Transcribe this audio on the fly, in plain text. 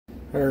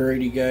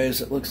Alrighty guys,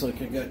 it looks like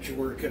I got you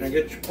working. I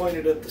got you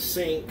pointed at the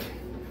sink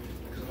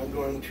because I'm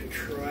going to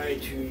try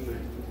to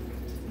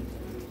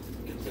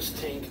get this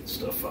tank and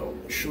stuff out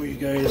and show you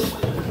guys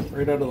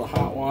right out of the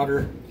hot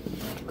water.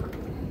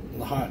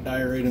 The hot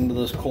dye right into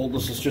this cold.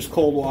 This is just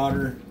cold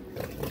water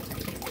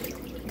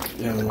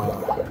and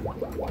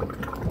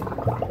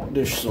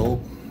dish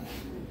soap.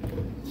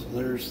 So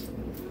there's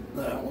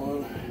that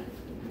one.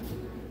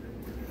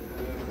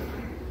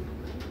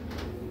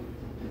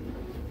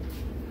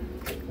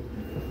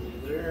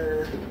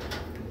 There.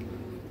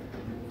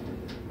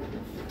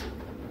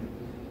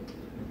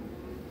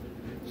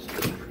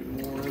 Still pretty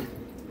warm.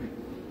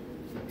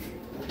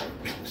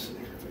 Let's see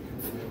if I can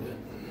find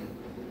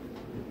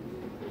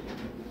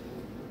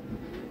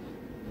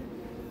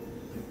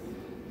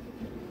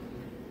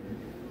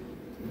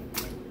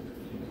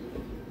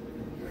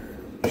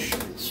it. Shut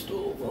the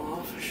stove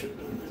off. I should have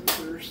done that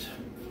first.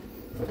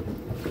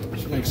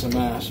 Just makes a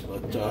mess,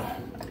 but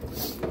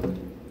let's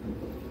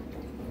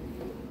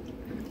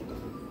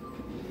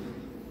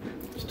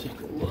take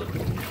a look.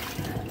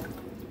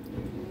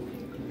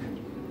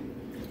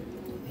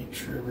 Make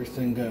sure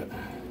everything got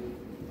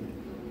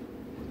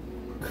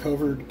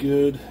covered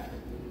good.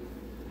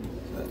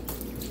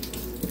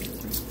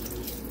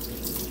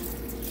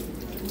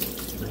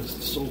 Rinse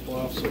the soap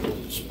off so it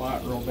doesn't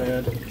spot real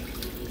bad.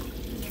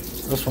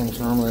 This one's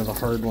normally the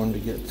hard one to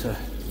get to. It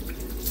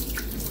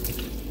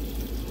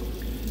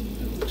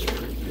looks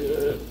pretty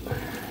good.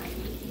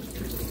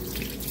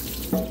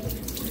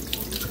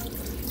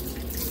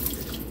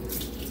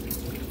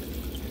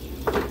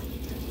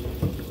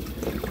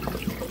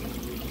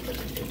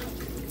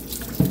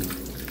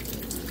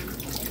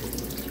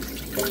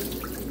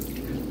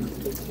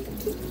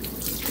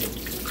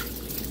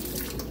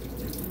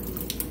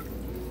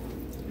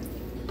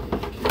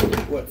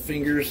 Wet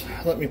fingers.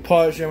 Let me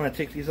pause you. I'm going to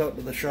take these out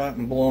to the shop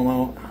and blow them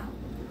out.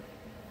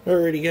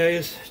 Alrighty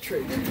guys, try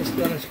to get this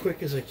done as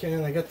quick as I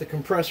can. I got the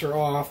compressor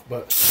off,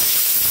 but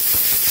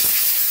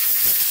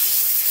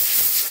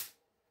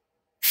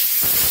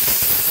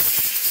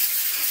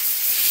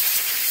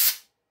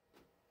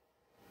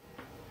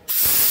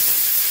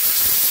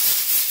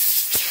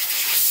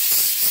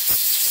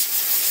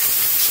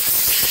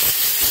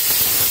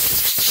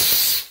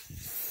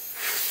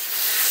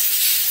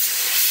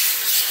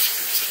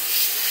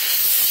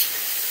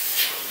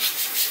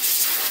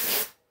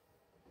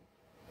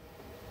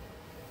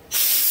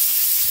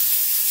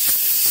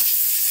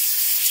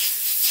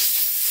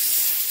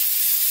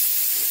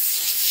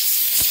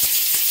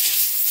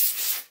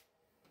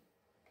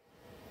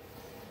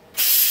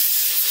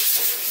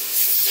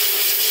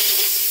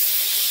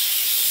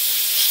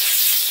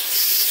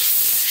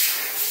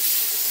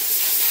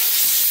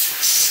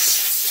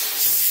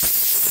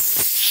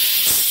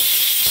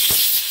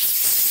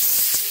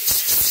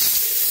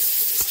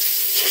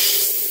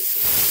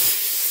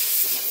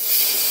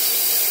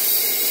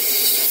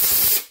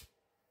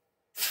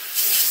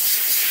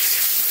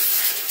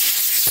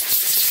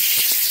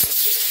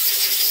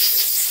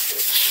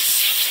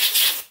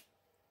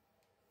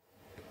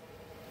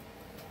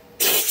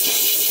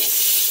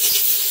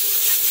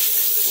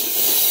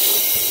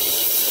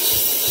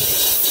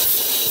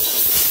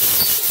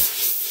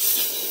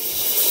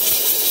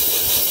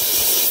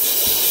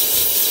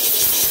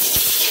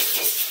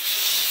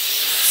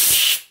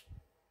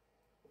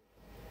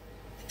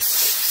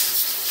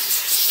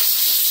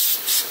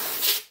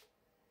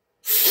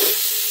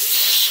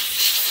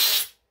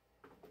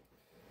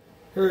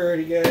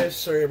alrighty guys,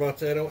 sorry about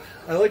that.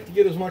 I like to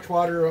get as much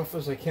water off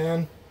as I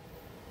can.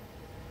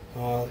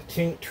 The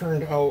tank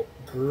turned out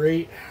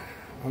great.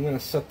 I'm going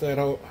to set that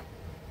out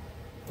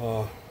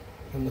on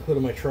the hood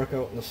of my truck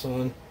out in the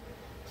sun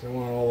because I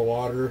want all the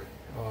water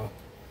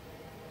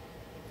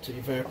to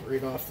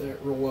evaporate off that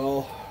real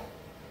well.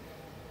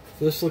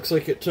 This looks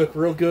like it took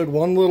real good.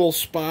 One little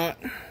spot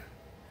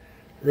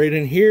right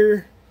in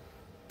here,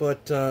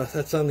 but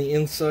that's on the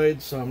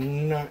inside, so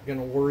I'm not going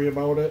to worry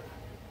about it.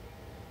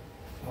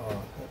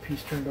 That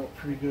piece turned out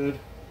pretty good.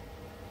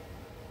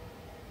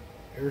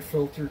 Air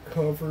filter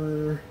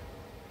cover.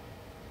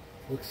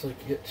 Looks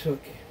like it took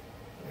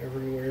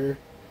everywhere.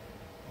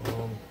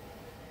 Black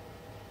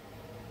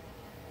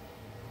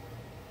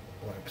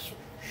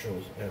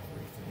shows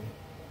everything.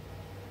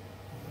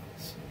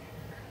 Let's see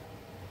here.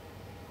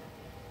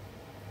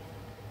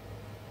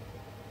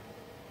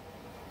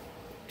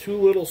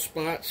 Two little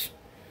spots.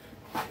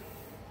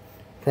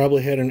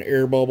 Probably had an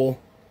air bubble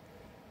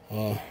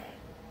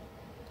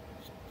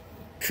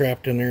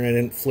trapped in there and I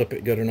didn't flip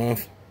it good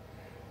enough.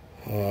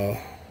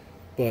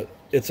 But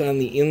it's on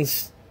the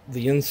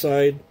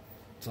inside,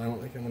 so I don't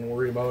think I'm going to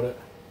worry about it.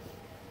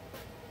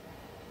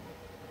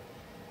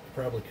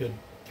 Probably could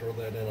throw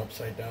that in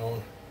upside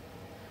down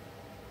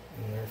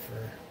in there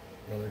for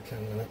another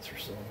 10 minutes or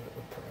so. It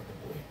would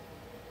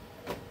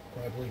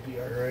probably be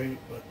alright,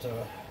 but I don't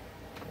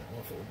know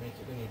if it would make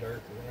it any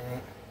darker or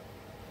not.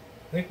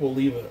 I think we'll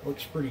leave it. It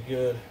looks pretty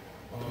good.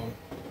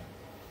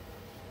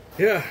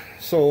 Yeah,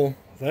 so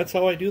that's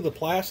how I do the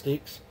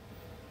plastics.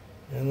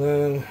 And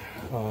then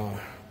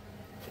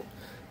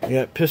I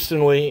got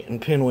piston weight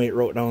and pin weight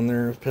wrote down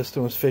there.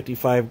 Piston was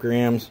 55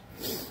 grams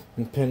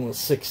and pin was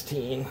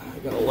 16. I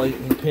got a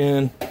lighten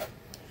pin.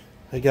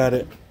 I got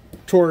it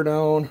tore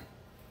down.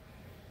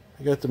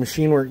 I got the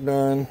machine work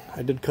done.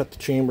 I did cut the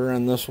chamber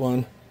on this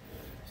one.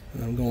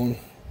 I'm going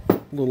a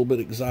little bit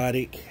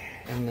exotic.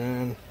 And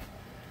then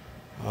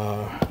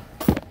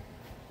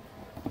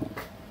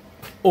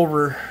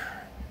over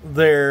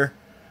there,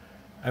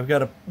 I've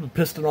got a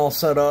piston all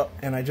set up,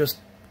 and I just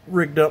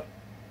rigged up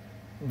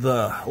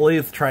the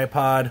lathe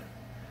tripod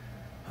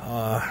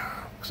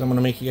because I'm going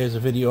to make you guys a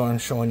video on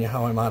showing you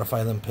how I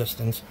modify them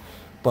pistons.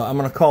 But I'm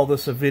going to call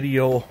this a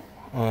video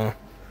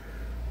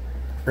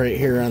right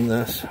here on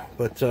this.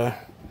 But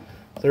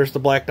there's the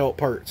blacked out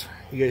parts.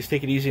 You guys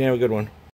take it easy and have a good one.